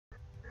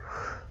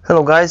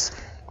Hello guys,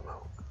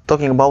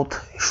 talking about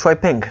Shuai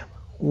Peng.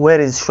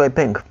 Where is Shuai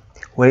Peng?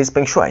 Where is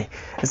Peng Shuai?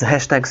 As the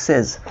hashtag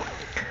says.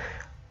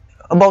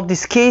 About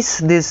this case,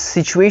 this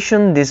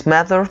situation, this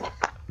matter,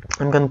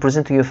 I'm going to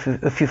present to you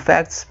a few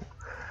facts,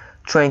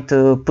 trying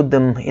to put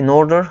them in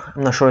order.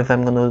 I'm not sure if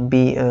I'm going to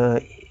be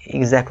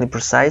exactly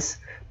precise,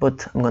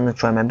 but I'm going to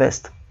try my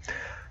best.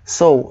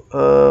 So,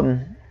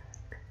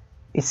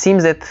 it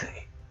seems that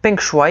Peng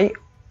Shuai,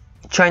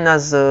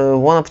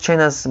 one of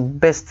China's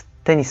best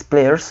tennis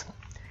players,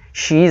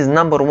 she is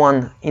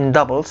 #1 in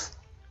doubles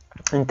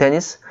in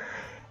tennis,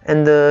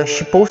 and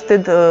she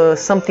posted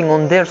something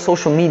on their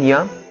social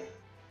media,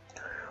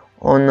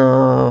 on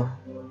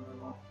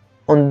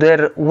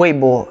their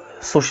Weibo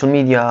social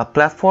media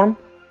platform,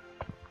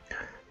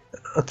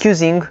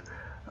 accusing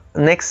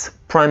next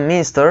prime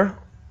minister,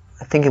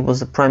 I think it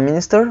was a prime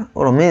minister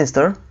or a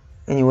minister,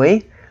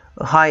 anyway,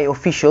 a high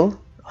official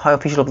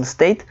of the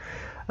state,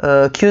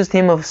 accused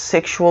him of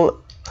sexual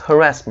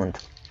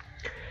harassment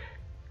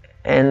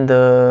and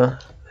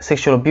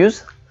sexual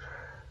abuse.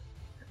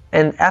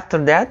 And after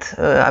that,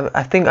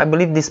 I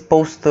believe this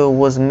post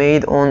was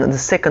made on the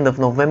 2nd of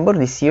November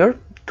this year,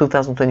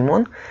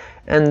 2021,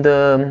 and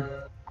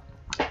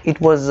it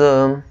was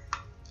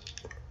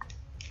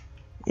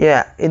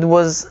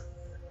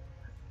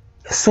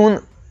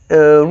soon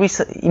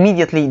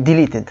immediately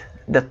deleted,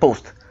 that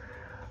post,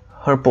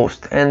 her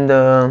post. And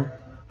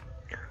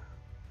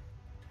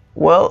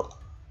well,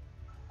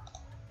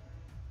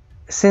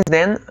 since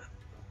then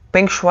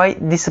Peng Shuai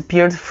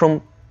disappeared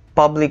from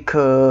public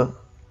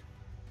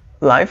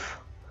life,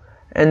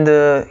 and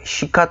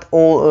she cut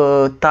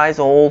all ties,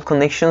 all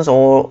connections,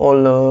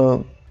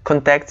 all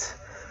contacts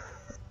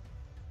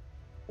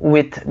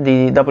with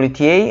the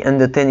WTA and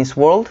the tennis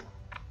world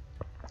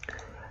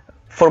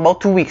for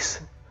about 2 weeks.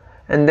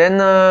 And then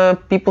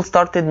people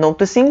started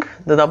noticing.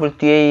 The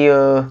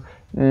WTA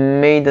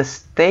made a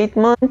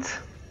statement.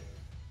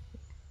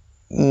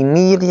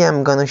 Immediately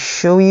I'm gonna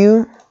show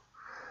you.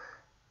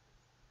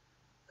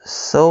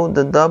 So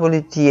the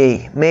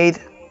WTA made,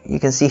 you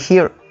can see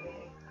here,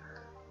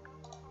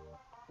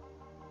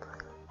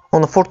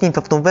 on the 14th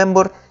of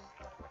November,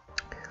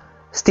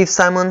 Steve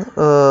Simon,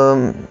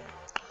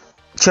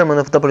 chairman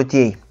of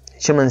WTA,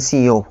 chairman and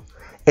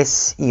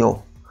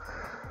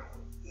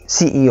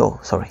CEO,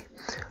 sorry.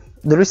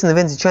 The recent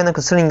events in China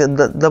concerning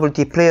the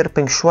WTA player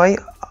Peng Shuai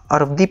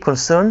are of deep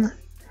concern.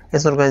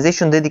 As an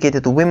organization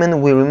dedicated to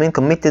women, we remain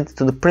committed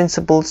to the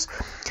principles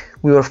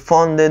we were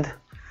founded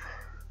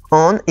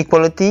on: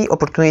 equality,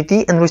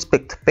 opportunity, and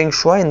respect. Peng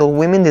Shuai and all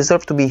women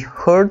deserve to be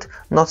heard,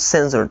 not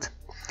censored.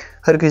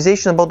 Her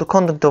accusation about the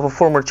conduct of a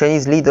former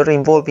Chinese leader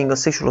involving a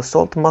sexual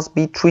assault must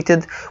be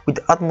treated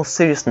with utmost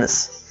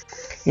seriousness.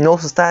 In all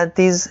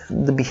societies,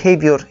 the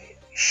behavior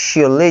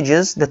she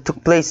alleges that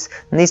took place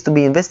needs to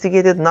be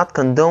investigated, not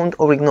condoned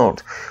or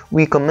ignored.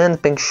 We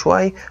commend Peng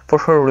Shuai for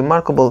her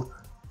remarkable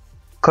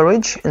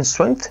courage and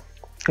strength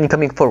in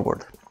coming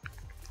forward.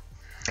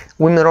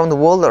 Women around the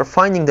world are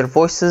finding their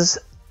voices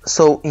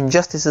so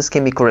injustices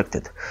can be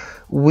corrected.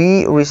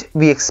 We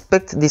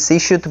expect this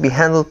issue to be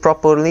handled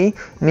properly,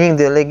 meaning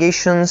the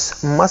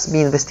allegations must be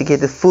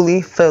investigated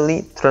fully,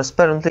 fairly,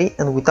 transparently,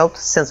 and without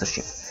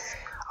censorship.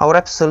 Our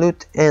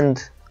absolute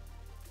and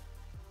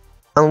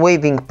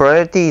unwavering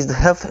priority is the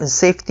health and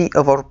safety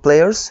of our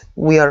players.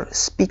 We are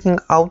speaking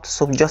out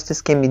so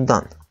justice can be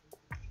done.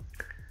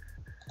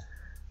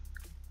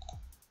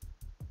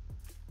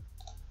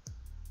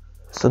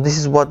 So this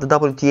is what the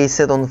WTA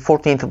said on the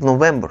 14th of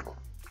November.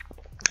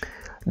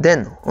 Then,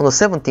 on the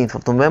 17th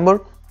of November,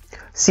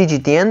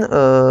 CGTN,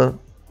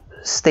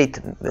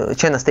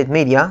 China State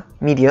Media,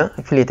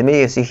 affiliated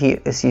media,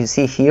 as you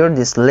see here,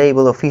 this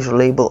label, official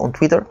label on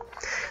Twitter,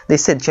 they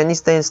said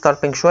Chinese tennis star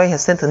Peng Shuai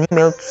has sent an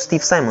email to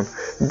Steve Simon,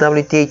 the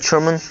WTA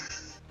chairman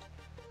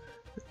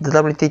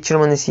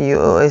and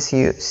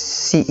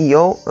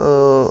CEO.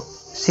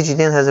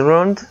 CGTN has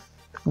learned.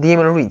 The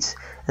email reads,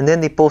 and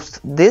then they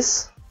post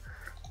this.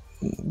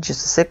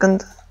 Just a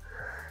second.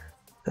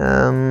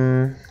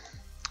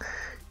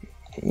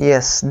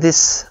 Yes,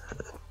 this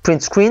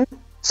print screen.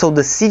 So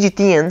the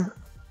CGTN,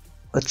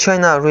 a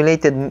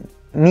China-related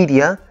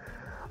media,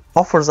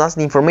 offers us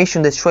the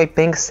information that Shuai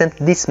Peng sent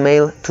this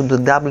mail to the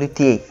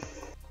WTA,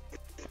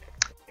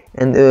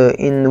 and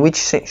in which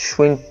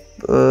Shuai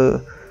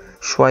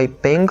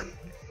Peng,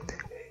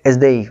 as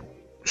they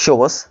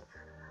show us,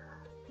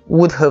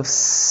 would have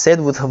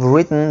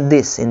written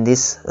this in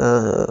this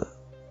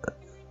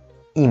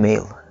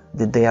email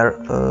that they are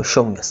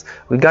showing us.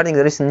 Regarding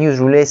the recent news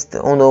released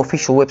on the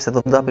official website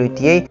of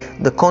WTA,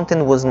 the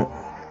content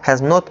has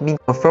not been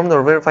confirmed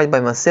or verified by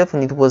myself,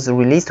 and it was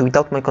released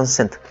without my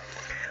consent.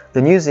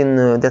 The news in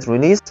that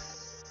release,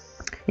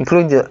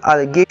 including the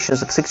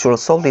allegations of sexual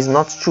assault, is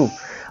not true.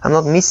 I'm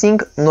not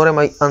missing, nor am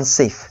I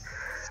unsafe.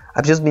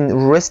 I've just been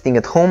resting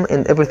at home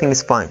and everything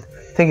is fine.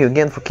 Thank you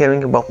again for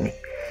caring about me.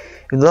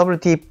 If the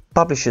WTA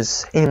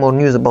publishes any more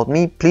news about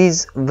me,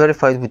 please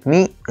verify it with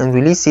me and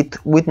release it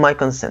with my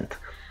consent.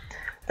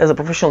 As a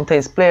professional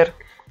tennis player,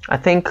 I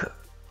thank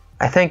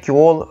you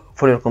all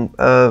for your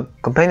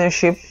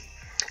companionship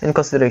and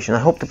consideration. I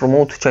hope to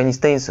promote Chinese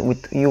tennis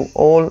with you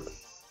all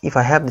if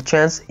I have the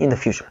chance in the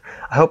future.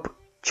 I hope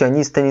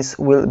Chinese tennis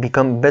will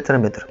become better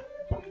and better.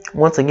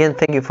 Once again,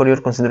 thank you for your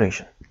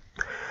consideration.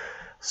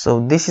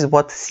 So this is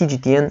what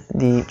CGTN,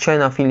 the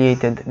China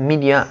affiliated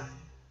media,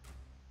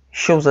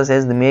 shows us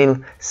as the mail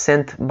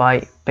sent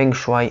by Peng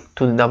Shuai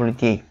to the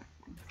WTA.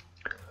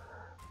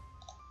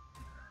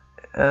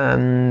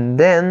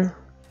 Then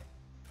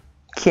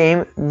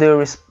came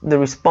the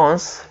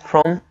response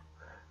from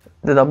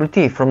the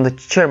WTA, from the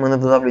chairman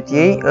of the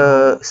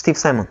WTA, Steve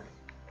Simon.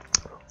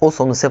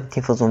 Also on the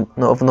 17th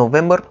of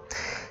November,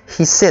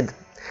 he said,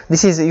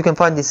 this is, you can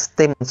find these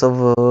statements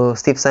of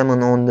Steve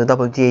Simon on the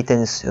WTA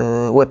tennis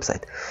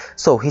website.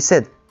 So he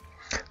said,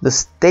 the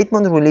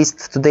statement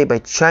released today by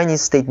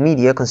Chinese state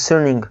media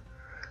concerning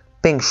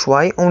Peng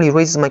Shuai only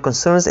raises my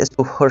concerns as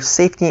to her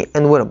safety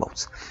and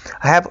whereabouts.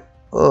 I have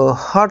a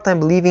hard time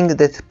believing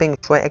that Peng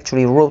Shuai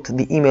actually wrote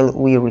the email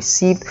we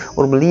received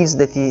or believes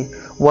that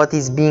what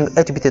is being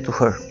attributed to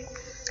her.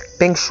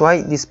 Peng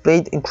Shuai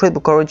displayed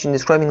incredible courage in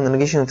describing an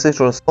allegation of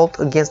sexual assault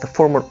against a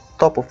former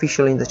top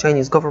official in the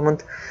Chinese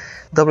government.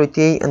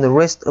 WTA and the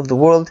rest of the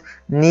world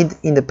need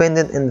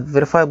independent and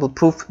verifiable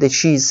proof that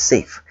she is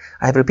safe.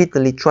 I have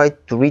repeatedly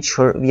tried to reach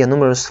her via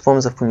numerous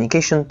forms of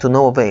communication to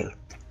no avail.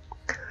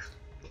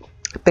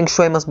 Peng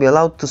Shuai must be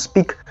allowed to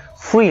speak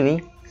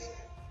freely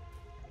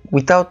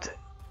without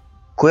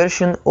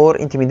coercion or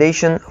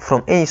intimidation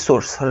from any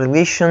source. Her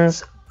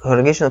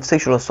allegation of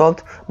sexual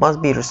assault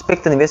must be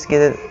respected and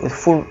investigated with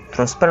full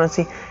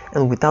transparency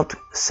and without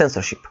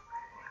censorship.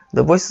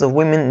 The voices of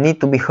women need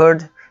to be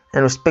heard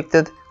and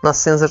respected, not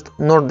censored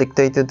nor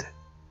dictated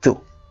to.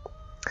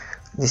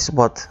 This is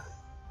what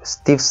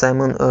Steve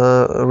Simon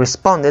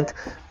responded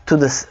to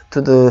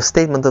the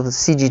statement of the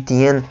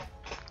CGTN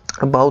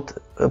about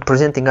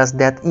presenting us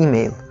that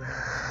email.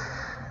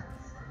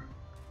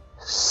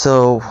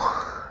 So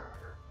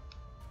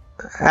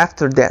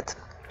after that,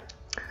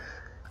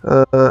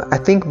 I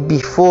think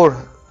before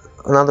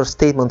another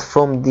statement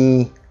from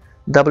the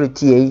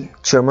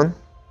WTA chairman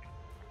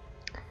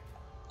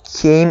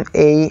came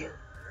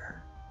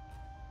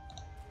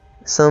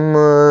some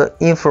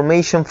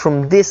information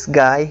from this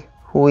guy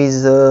who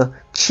is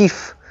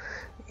chief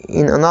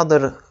in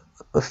another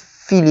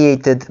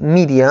affiliated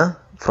media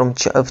from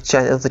of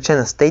the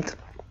China state,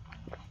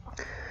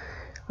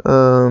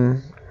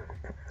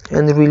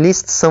 and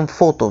released some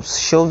photos,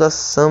 showed us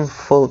some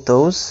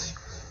photos,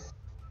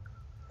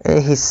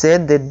 and he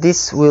said that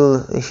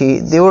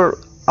they were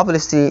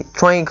obviously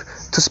trying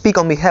to speak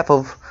on behalf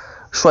of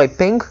Shuai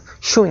Peng,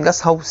 showing us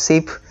how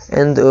safe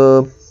and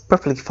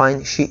perfectly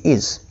fine she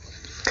is.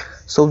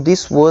 So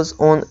this was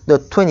on the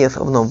 20th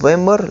of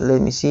November.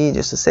 Let me see,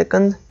 just a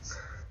second.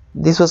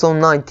 This was on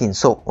 19th.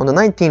 So on the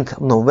 19th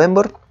of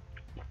November,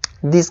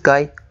 this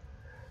guy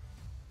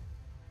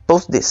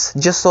posted this.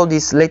 Just saw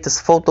these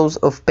latest photos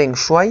of Peng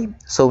Shuai.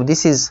 So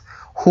this is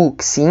Hu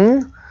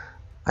Xin.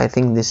 I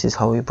think this is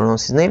how you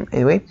pronounce his name.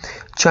 Anyway,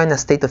 China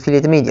State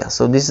Affiliate Media.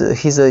 So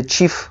he's a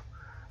chief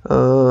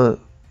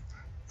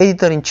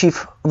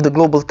editor-in-chief of the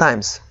Global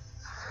Times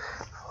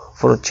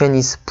for the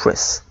Chinese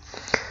press.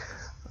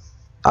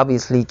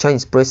 Obviously,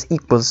 Chinese press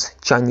equals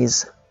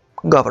Chinese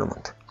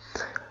government.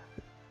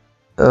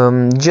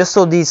 Just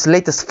saw these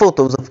latest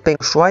photos of Peng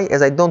Shuai,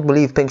 as I don't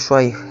believe Peng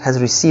Shuai has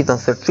received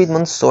unfair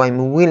treatment, so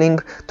I'm willing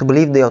to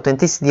believe the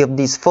authenticity of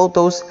these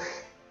photos,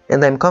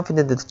 and I'm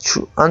confident that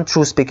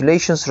untrue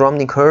speculations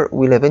surrounding her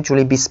will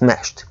eventually be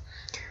smashed.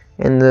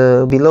 And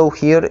below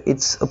here,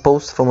 it's a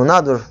post from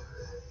another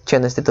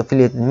China State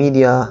affiliated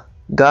media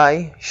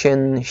guy,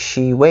 Shen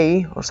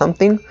Shiwei or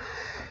something,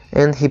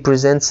 and he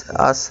presents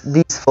us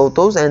these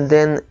photos, and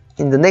then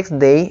in the next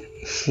day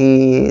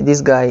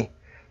this guy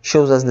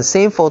shows us the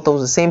same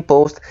photos, the same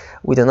post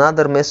with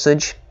another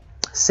message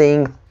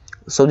saying,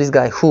 so this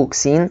guy Hu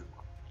Xin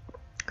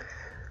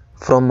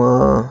from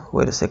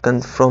wait a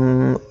second,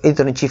 from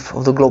editor-in-chief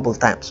of the Global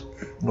Times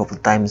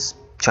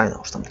China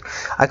or something.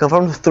 I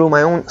confirmed through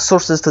my own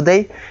sources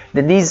today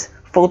that these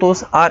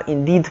photos are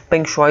indeed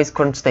Peng Shuai's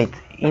current state.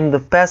 In the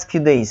past few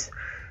days,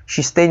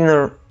 she stayed in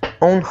her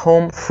own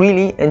home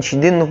freely and she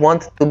didn't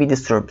want to be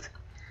disturbed.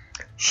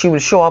 She will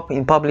show up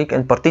in public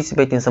and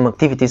participate in some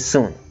activities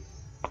soon.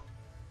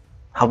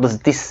 How does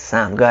this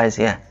sound, guys?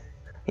 Yeah,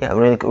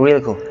 really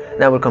cool.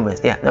 Now we're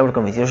convinced.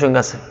 You're showing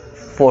us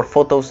 4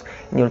 photos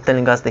and you're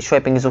telling us that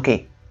Shuai Peng is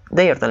okay.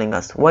 They are telling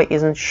us. Why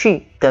isn't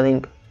she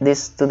telling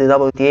this to the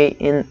WTA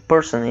in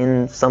person,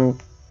 in some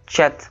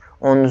chat,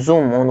 on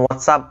Zoom, on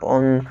WhatsApp,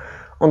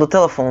 on the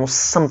telephone,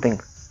 something?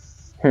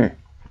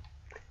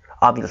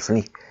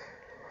 Obviously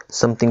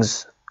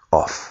something's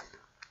off.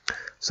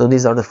 So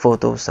these are the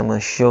photos. I'm going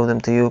to show them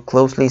to you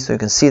closely so you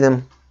can see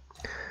them.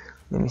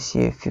 Let me see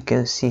if you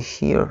can see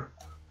here.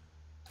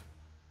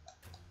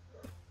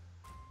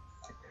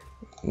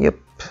 Yep,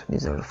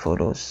 these are the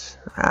photos.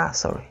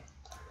 Sorry.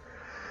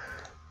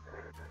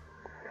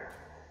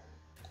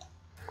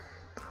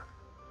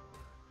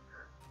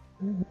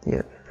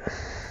 Yeah,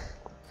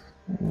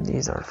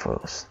 these are the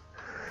photos.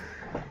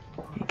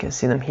 You can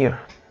see them here.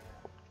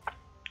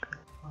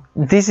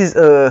 This is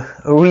a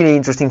really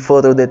interesting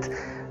photo that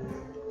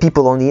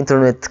people on the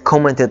internet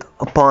commented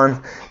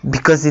upon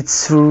because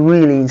it's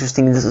really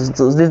interesting. This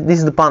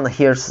is the panda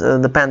here,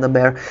 the panda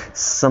bear.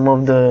 Some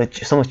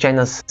of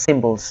China's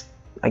symbols,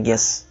 I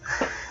guess.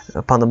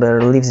 Panda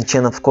bear lives in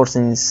China, of course,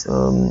 and it's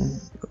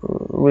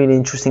really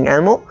interesting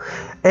animal.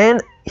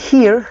 And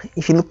here,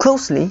 if you look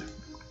closely,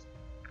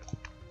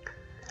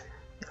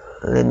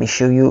 let me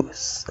show you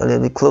a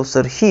little bit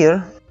closer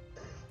here.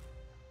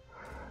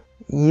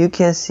 You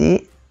can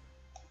see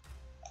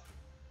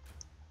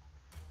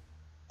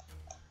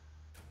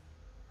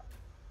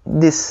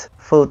this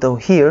photo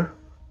here.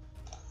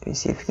 Let me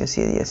see if you can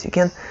see it. Yes, you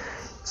can.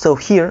 So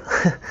here,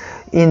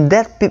 in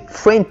that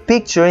framed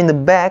picture in the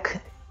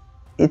back,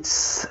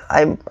 it's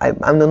I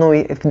don't know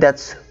if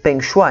that's Peng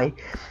Shuai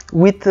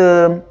with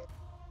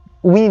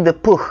Winnie the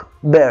Pooh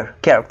bear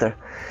character,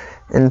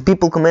 and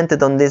people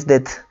commented on this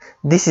that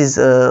this is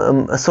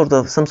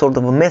some sort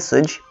of a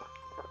message,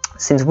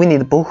 since Winnie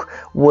the Pooh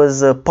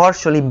was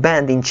partially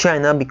banned in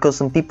China because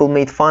some people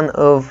made fun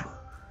of,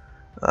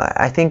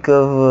 I think,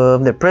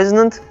 of their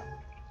president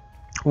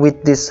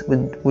with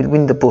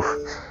Winnie the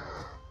Pooh.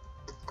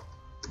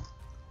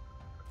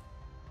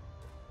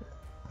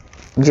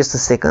 Just a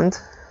second.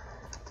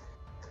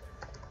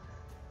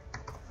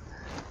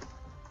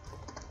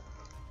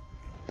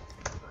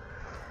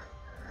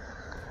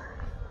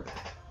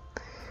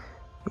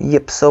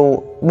 Yep,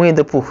 so Winnie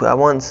the Pooh, I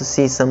want to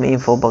see some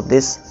info about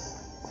this.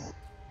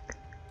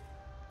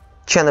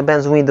 China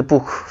bans Winnie the Pooh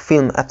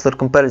film after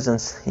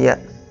comparisons. Yeah.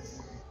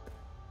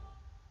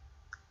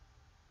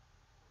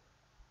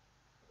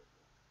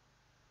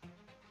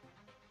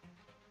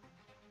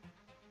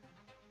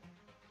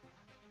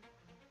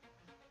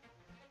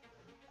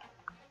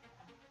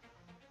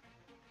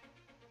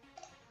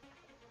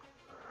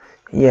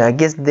 Yeah, I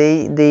guess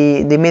they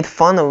made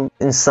fun of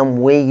in some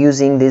way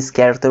using this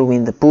character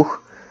Winnie the Pooh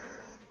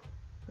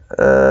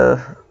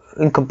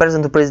in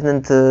comparison to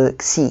President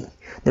Xi,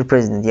 their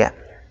president, yeah,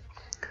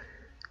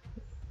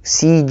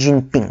 Xi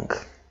Jinping.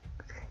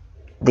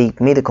 They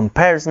made a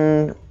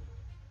comparison,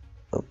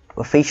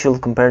 a facial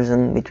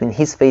comparison between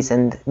his face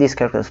and this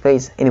character's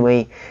face.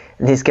 Anyway,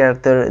 this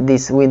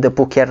Winnie the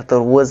Pooh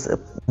character was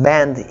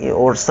banned,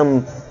 or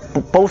some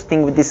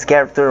posting with this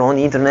character on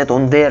the internet,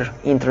 on their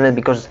internet,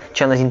 because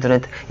China's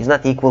internet is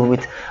not equal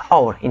with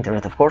our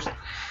internet, of course.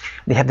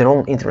 They have their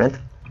own internet,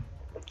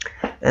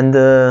 and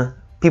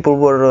people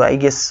were, I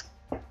guess,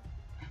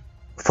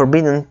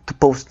 forbidden to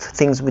post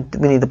things with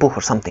Winnie the Pooh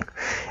or something.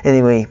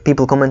 Anyway,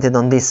 people commented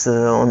on this,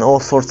 on all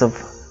sorts of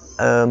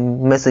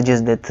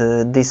messages that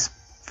this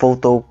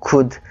photo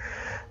could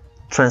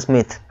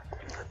transmit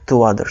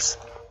to others.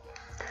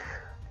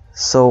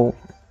 So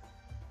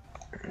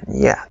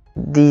yeah,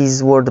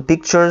 these were the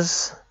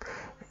pictures,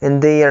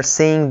 and they are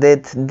saying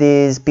that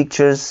these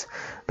pictures,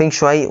 Peng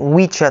Shuai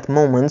WeChat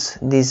Moments,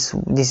 this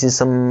is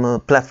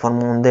some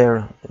platform on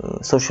their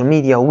social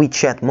media,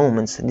 WeChat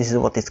Moments, this is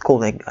what it's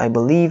called, I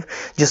believe,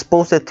 just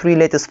posted 3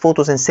 latest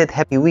photos and said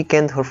happy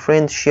weekend. Her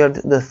friend shared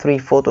the 3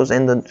 photos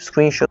and the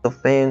screenshot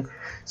of Peng's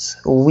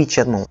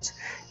WeChat Moments,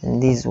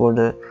 and these were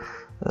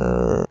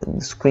the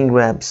screen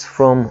grabs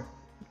from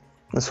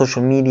the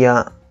social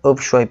media of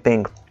Shuai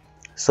Peng,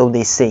 so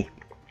they say.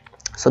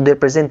 So they're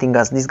presenting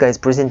us, this guy is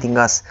presenting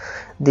us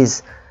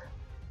these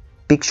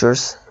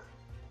pictures,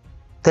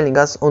 telling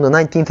us on the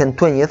 19th and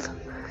 20th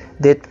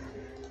that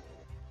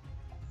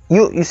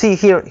you see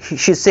here,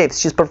 she's safe,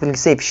 she's perfectly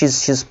safe,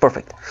 she's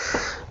perfect.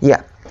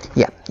 Yeah,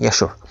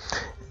 sure.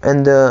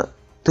 And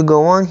to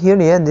go on here,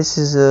 yeah, this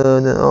is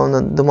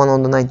the one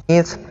on the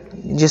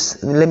 19th.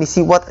 Just let me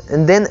see what,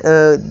 and then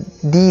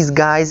these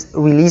guys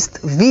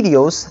released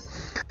videos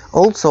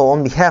also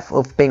on behalf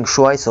of Peng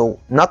Shuai, so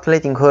not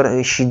letting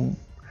her, she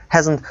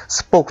hasn't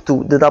spoke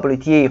to the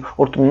WTA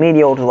or to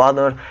media or to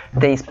other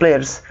tennis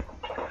players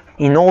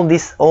in all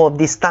of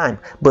this time,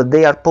 but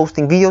they are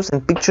posting videos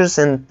and pictures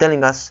and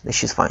telling us that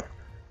she's fine.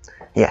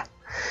 Yeah.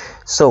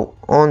 So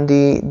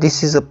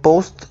this is a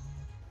post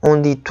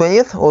on the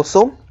 20th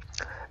also,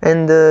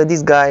 and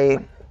this guy,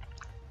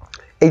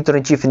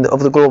 editor-in-chief of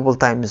the Global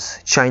Times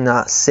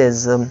China,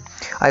 says,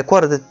 I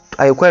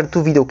acquired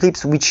 2 video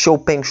clips which show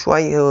Peng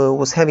Shuai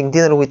was having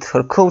dinner with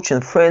her coach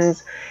and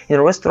friends in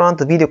a restaurant.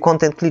 The video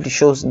content clearly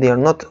shows they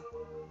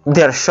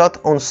are shot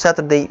on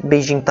Saturday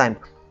Beijing time.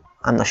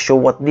 I'm not sure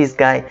what this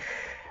guy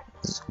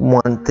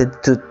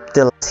wanted to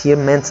tell us here,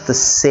 meant to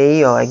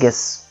say, or I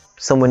guess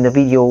somewhere in the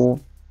video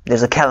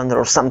there's a calendar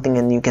or something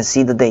and you can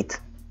see the date.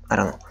 I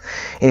don't know.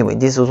 Anyway,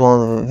 this was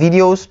one of the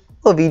videos,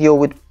 a video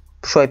with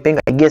Shuai Peng.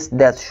 I guess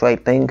that's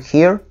Shuai Peng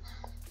here,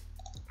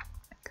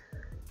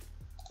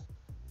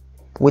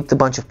 with a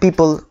bunch of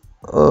people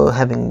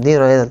having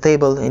dinner at a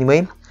table,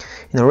 anyway,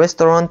 in a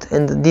restaurant.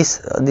 And this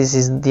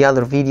is the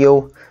other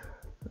video,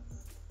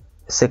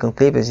 second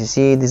clip. As you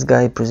see, this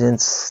guy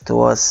presents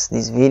to us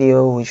this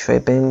video with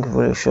Shuai Peng,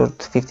 very short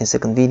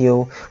 15-second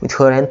video with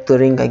her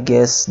entering, I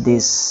guess,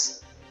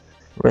 this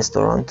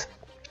restaurant.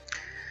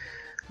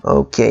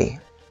 Okay,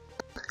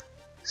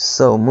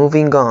 so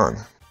moving on.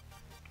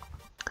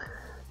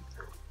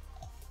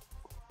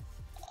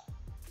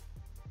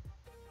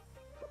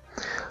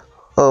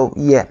 So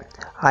yeah,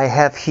 I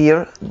have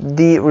here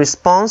the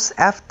response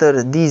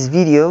after these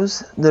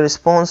videos, the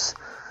response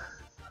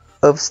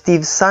of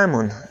Steve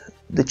Simon,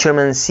 the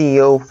chairman and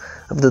CEO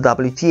of the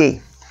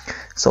WTA.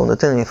 So on the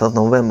 20th of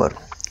November,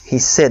 he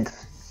said,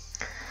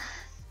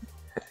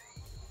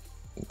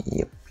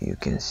 yep, you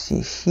can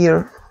see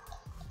here.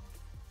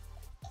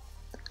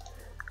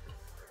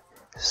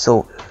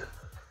 So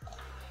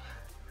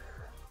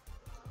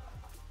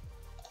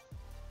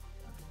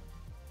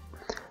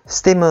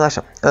statement,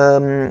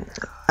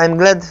 I'm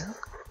glad,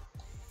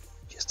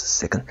 just a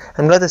second,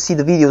 I'm glad to see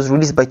the videos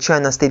released by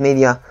China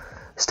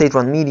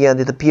state-run media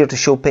that appear to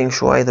show Peng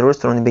Shuai at the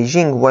restaurant in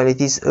Beijing. While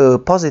it is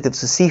positive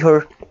to see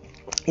her,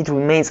 it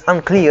remains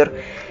unclear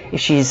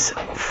if she is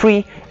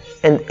free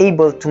and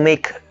able to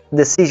make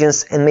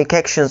decisions and make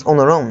actions on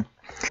her own,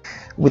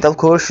 without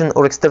coercion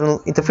or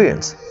external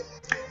interference.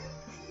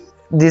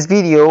 This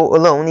video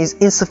alone is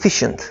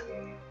insufficient.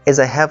 As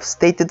I have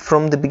stated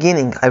from the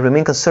beginning, I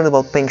remain concerned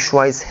about Peng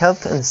Shuai's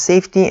health and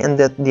safety, and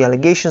that the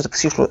allegations of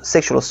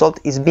sexual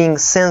assault is being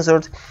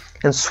censored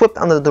and swept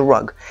under the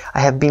rug. I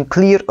have been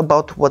clear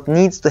about what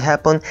needs to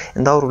happen,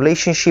 and our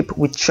relationship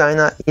with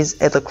China is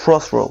at a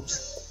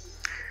crossroads.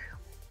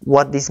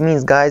 What this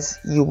means, guys,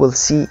 you will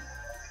see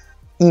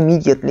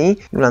immediately,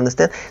 you will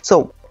understand.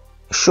 So,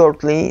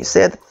 shortly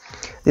said,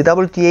 the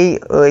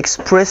WTA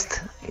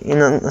expressed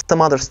in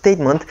some other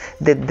statement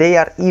that they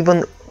are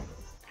even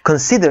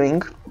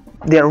considering,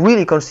 they are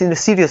really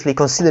seriously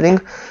considering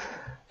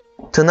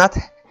to not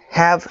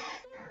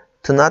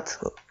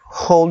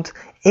hold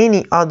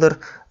any other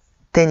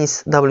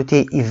tennis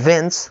WTA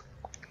events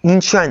in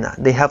China.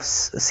 They have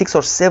 6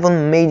 or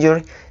 7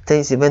 major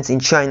tennis events in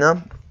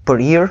China per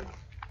year,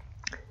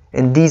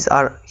 and these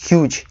are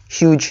huge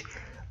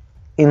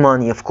in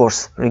money, of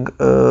course,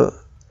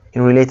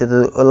 related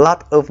to a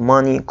lot of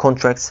money,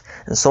 contracts,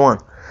 and so on.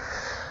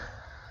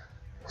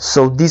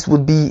 So this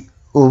would be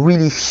a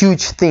really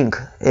huge thing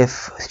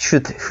if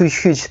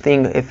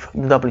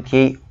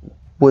WTA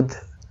would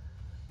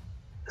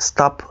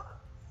stop,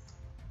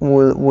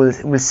 will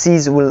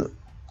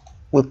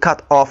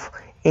cut off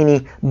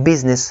any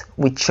business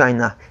with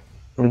China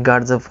in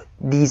regards of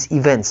these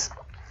events.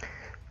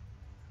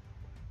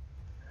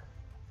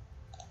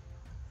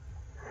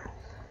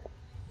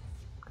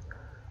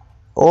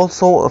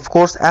 Also, of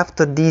course,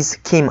 after these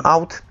came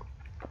out,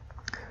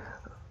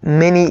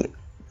 many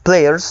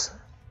players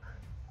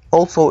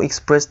also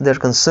expressed their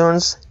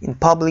concerns in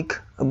public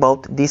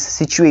about this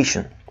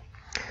situation.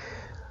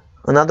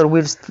 Another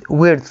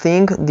weird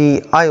thing,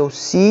 the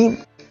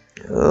IOC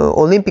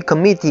Olympic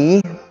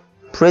Committee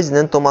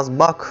President Thomas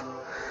Bach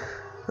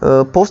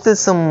posted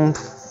some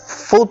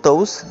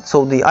photos.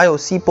 So the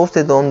IOC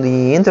posted on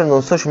the internet,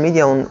 on social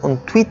media, on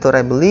Twitter,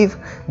 I believe,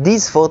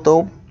 this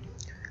photo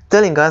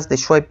telling us that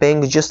Shuai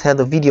Peng just had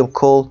a video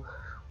call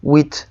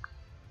with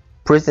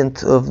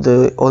President of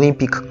the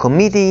Olympic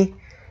Committee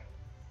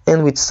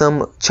and with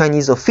some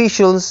Chinese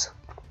officials,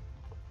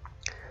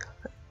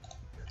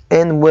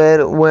 and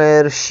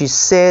where she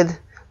said,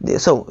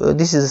 so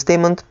this is a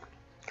statement.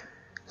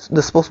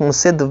 The spokesman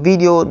said the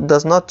video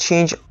does not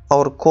change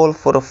our call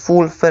for a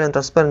full, fair and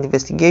transparent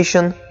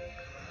investigation.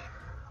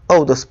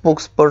 Oh, the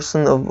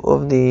spokesperson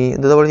of the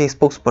WTA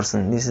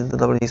spokesperson. This is the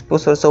WTA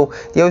spokesperson. So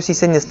the IOC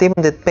said in a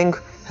statement that Peng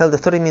held a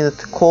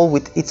 30-minute call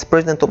with its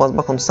president Thomas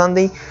Bach on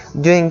Sunday,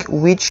 during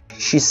which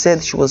she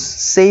said she was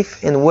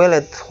safe and well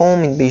at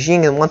home in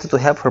Beijing and wanted to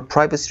have her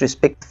privacy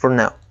respected for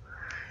now.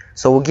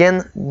 So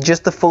again,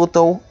 just a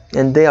photo,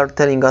 and they are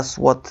telling us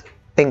what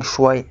Peng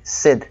Shuai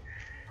said,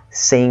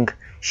 saying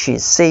she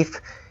is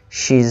safe,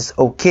 she's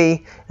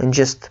okay, and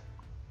just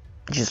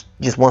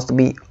wants to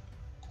be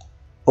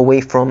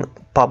away from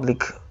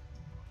public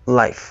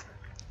life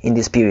in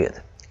this period,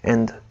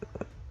 and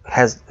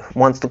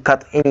wants to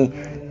cut any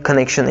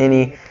connection,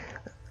 any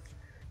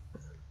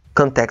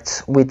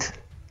contacts with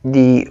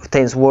the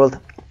tennis world,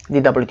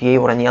 the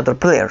WTA, or any other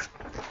player.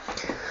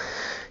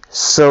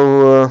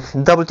 So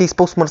WTA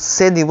spokesman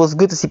said it was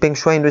good to see Peng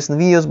Shuai in recent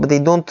videos, but they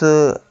don't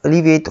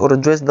alleviate or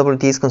address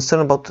WTA's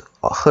concern about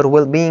her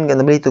well-being and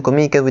ability to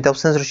communicate without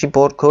censorship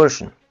or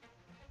coercion.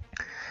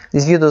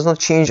 This video does not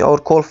change our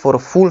call for a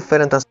full,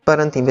 fair and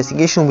transparent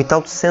investigation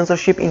without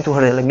censorship into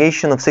her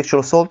allegation of sexual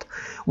assault,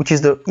 which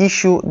is the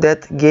issue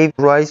that gave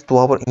rise to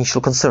our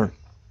initial concern.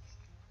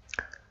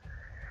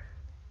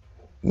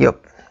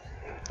 Yep.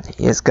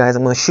 Yes, guys,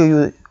 I'm going to show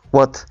you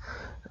what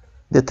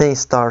the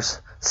tennis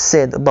stars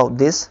said about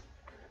this.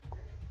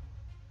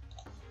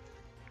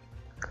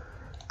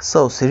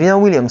 So, Serena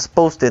Williams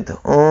posted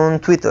on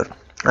Twitter,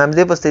 "I'm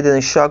devastated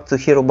and shocked to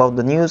hear about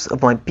the news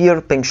of my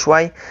peer Peng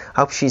Shuai. I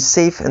hope she's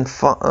safe and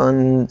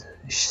found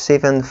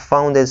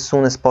as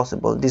soon as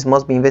possible. This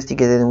must be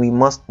investigated and we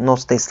must not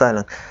stay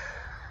silent."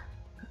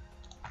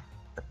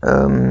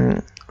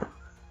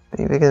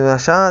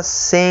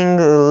 Saying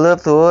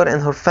love to her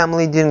and her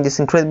family during this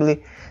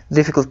incredibly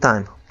difficult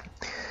time,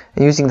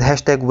 and using the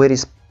hashtag "Where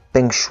is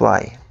Peng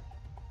Shuai?"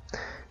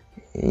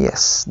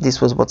 Yes,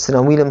 this was what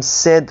Serena Williams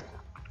said.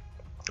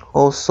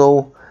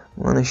 Also,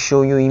 I'm gonna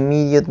show you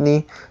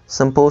immediately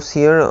some posts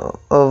here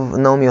of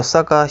Naomi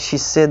Osaka. She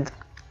said,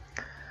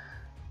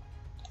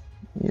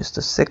 just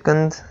a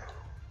second.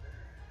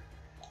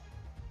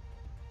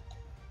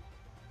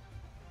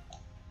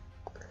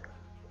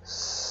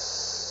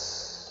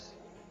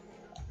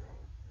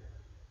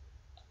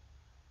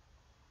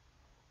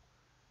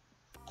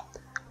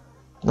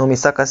 Naomi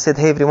Osaka said,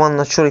 "Hey everyone,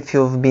 not sure if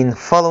you've been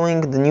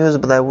following the news,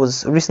 but I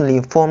was recently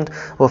informed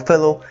of a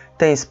fellow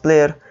tennis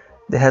player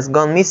that has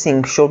gone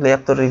missing shortly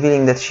after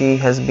revealing that she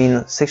has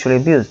been sexually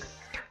abused.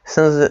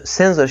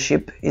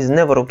 Censorship is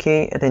never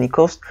okay at any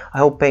cost. I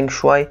hope Peng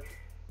Shuai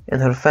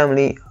and her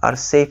family are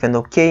safe and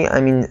okay.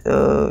 I'm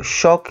in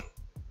shock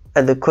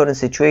at the current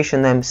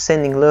situation. I'm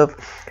sending love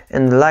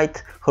and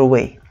light her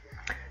way."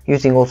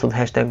 Using also the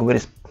hashtag where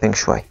is Peng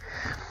Shuai.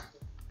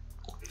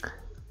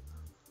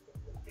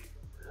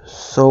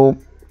 So,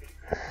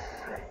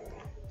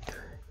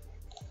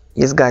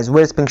 yes guys,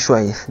 where is Peng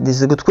Shuai? This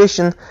is a good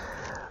question.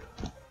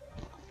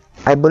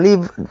 I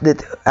believe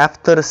that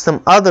after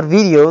some other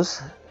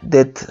videos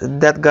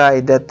that guy,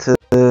 that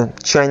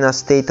China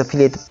State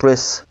Affiliated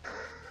Press,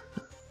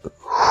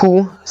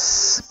 who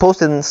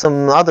posted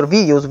some other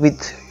videos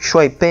with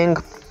Shuai Peng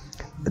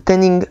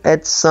attending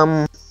at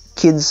some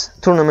kids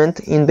tournament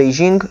in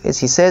Beijing, as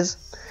he says.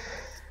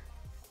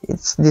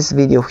 It's this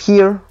video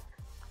here,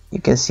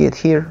 you can see it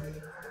here.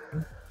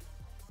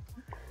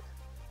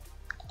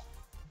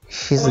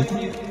 She's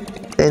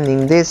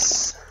attending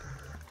this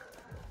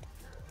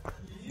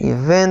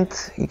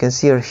event, you can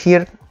see her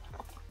here.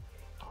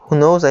 Who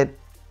knows,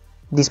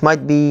 this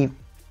might be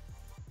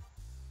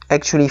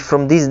actually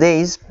from these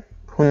days,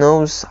 who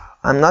knows,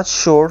 I'm not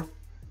sure,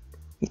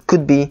 it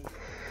could be.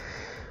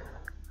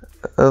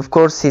 Of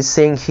course he's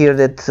saying here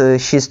that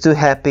she's too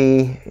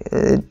happy,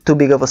 too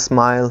big of a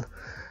smile,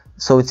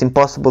 so it's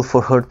impossible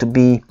for her to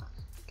be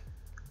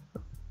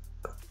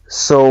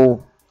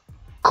so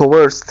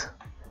coerced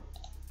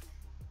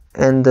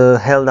and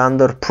held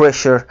under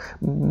pressure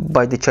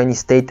by the Chinese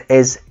state,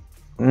 as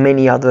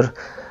many other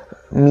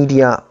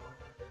media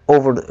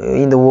over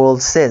in the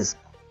world says.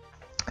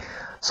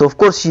 So of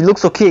course she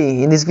looks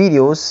okay in these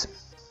videos.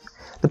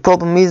 The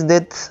problem is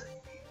that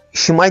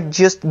she might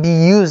just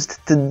be used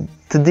to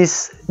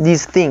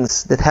these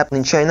things that happen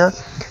in China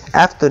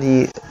after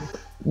the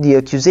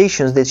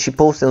accusations that she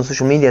posted on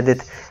social media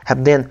that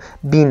have then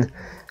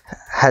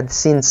had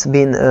since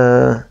been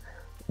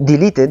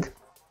deleted.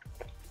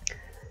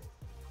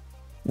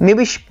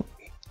 Maybe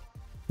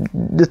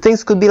the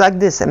things could be like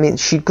this. I mean,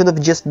 she could have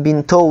just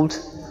been told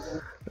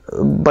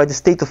by the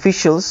state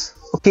officials,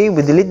 okay,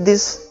 we delete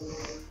this,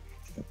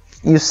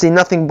 you say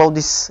nothing about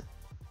this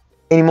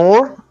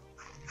anymore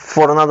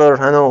for another,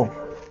 I don't know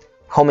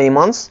how many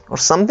months or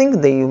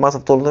something. They must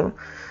have told her,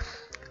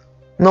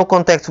 no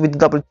contact with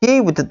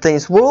WTA, with the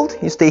tennis world,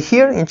 you stay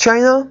here in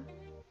China,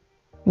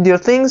 do your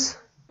things,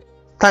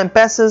 time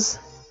passes,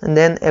 and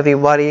then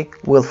everybody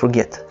will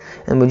forget,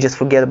 and we'll just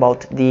forget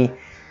about the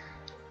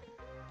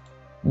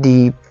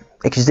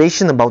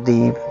accusation, about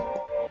the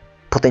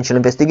potential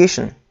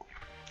investigation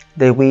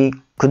that we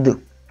could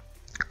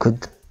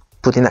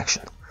put in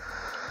action.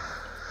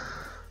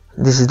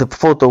 This is the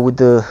photo with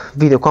the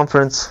video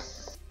conference.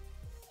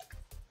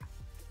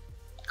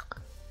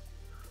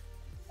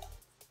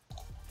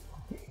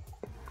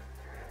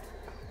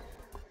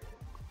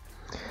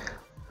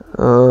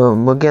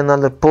 Again,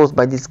 another post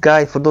by this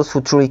guy. For those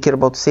who truly care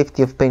about the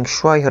safety of Peng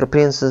Shuai, her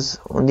appearances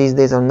on these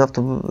days are enough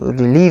to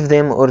relieve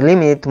them or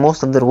eliminate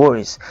most of their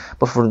worries.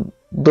 But for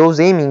those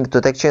aiming to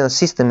attack China's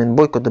system and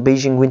boycott the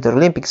Beijing Winter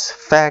Olympics,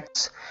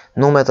 facts,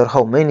 no matter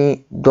how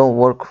many, don't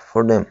work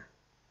for them.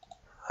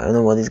 I don't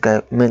know what this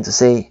guy meant to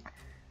say.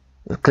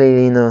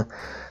 Clearly in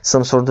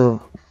some sort of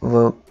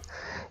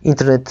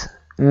internet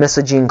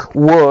messaging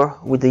war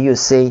with the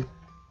USA.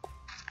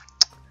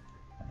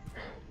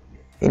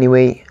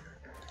 Anyway,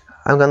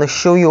 I'm gonna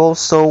show you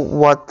also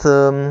what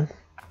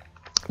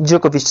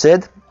Djokovic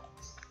said.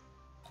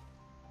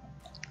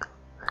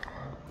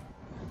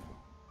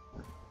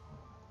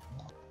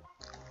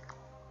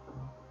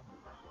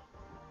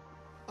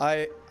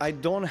 I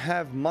don't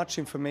have much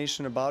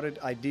information about it.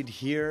 I did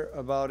hear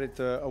about it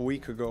a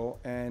week ago,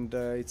 and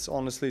it's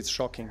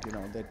shocking, you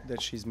know,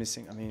 that she's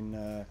missing. I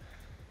mean,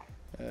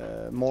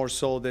 more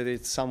so that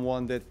it's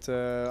someone that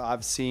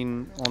I've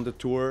seen on the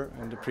tour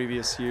in the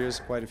previous years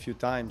quite a few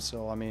times.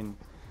 So I mean,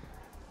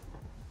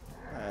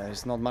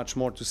 there's not much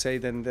more to say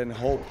than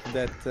hope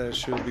that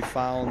she'll be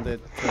found, that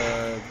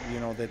you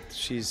know, that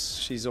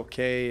she's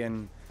okay.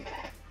 And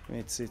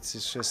it's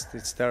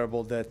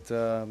terrible that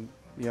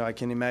you know, I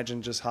can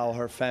imagine just how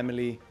her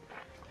family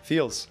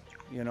feels,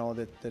 you know,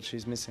 that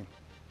she's missing.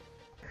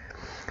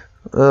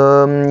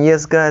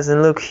 Yes guys,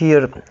 and look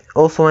here,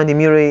 also Andy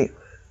Murray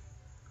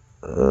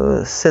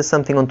said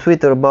something on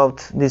Twitter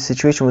about this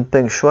situation with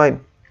Peng Shuai.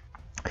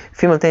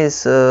 Female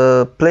tennis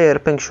player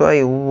Peng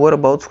Shuai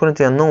whereabouts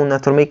currently unknown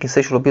after making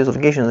sexual abuse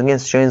allegations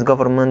against Chinese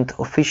government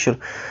official.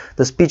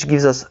 This speech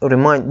gives us a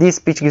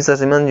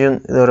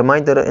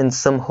reminder and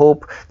some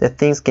hope that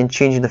things can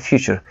change in the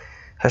future.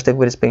 hashtag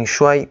where is Peng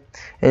Shuai,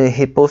 and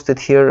he posted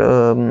here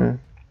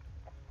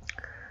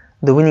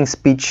the winning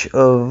speech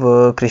of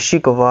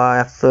Krejcikova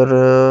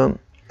after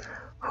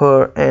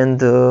her and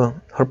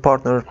her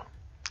partner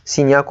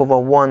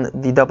Siniakova won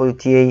the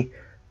WTA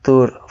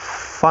Tour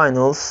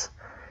Finals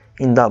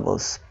in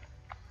doubles.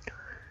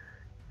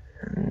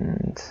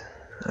 And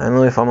I don't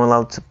know if I'm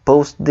allowed to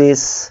post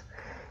this.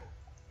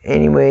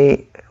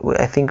 Anyway,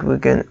 I think we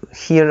can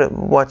hear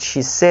what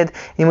she said.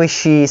 Anyway,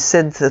 she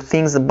said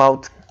things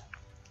about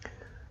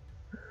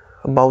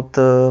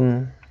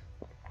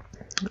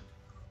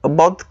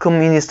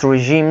communist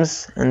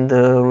regimes and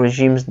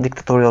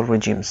dictatorial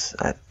regimes.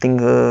 I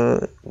think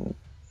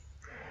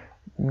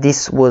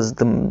this was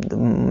the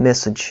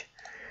message,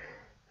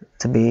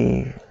 to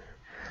be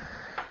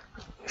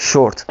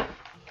short.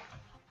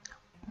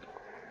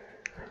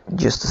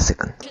 Just a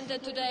second.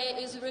 Today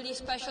is a really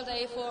special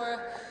day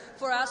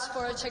for us,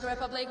 for Czech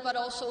Republic, but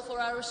also for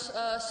our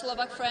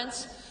Slovak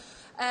friends.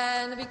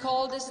 And we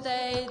call this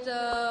day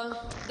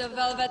the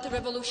Velvet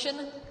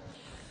Revolution.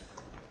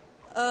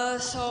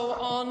 So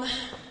on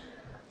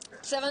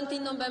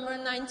 17 November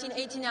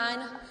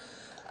 1989,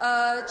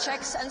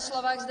 Czechs and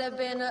Slovaks, they've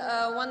been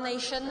one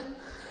nation,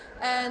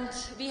 and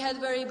we had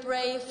very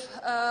brave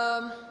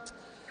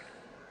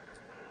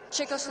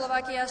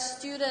Czechoslovakia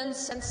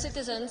students and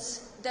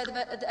citizens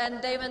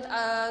and they went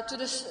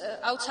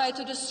outside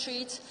to the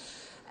streets,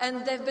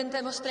 and they've been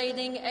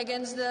demonstrating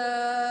against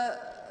the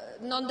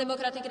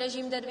non-democratic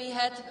regime that we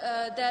had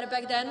there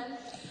back then,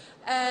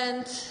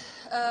 and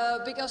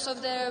because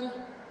of their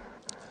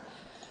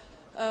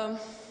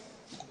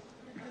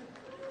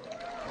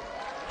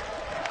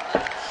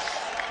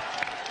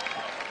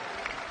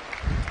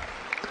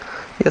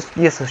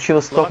Yes, she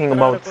was talking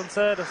about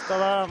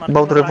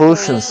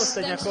revolutions,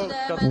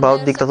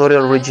 about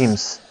dictatorial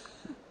regimes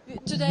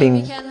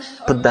being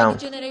put down.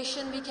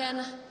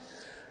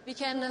 We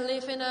can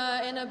live in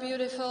a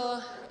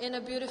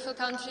beautiful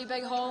country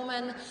back home,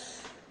 and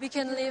we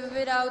can live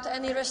without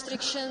any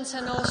restrictions,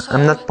 and also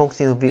I'm not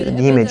posting the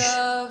image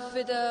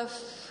with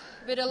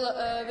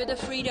the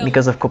freedom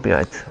because of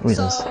copyright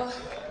reasons.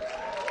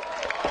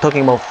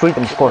 Talking about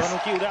freedom, of course.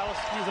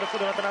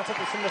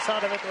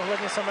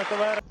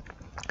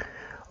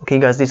 Okay,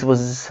 guys, these were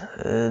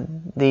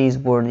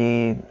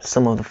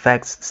some of the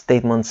facts,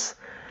 statements,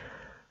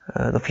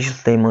 the official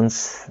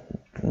statements,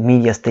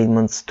 media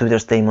statements, Twitter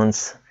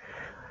statements.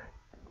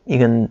 You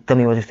can tell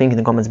me what you think in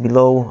the comments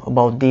below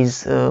about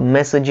these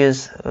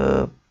messages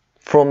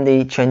from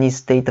the Chinese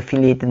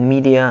state-affiliated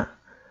media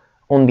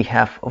on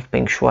behalf of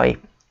Peng Shuai,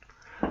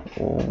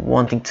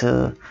 wanting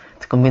to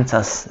convince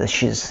us that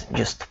she's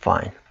just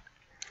fine.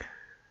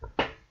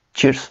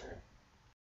 Cheers.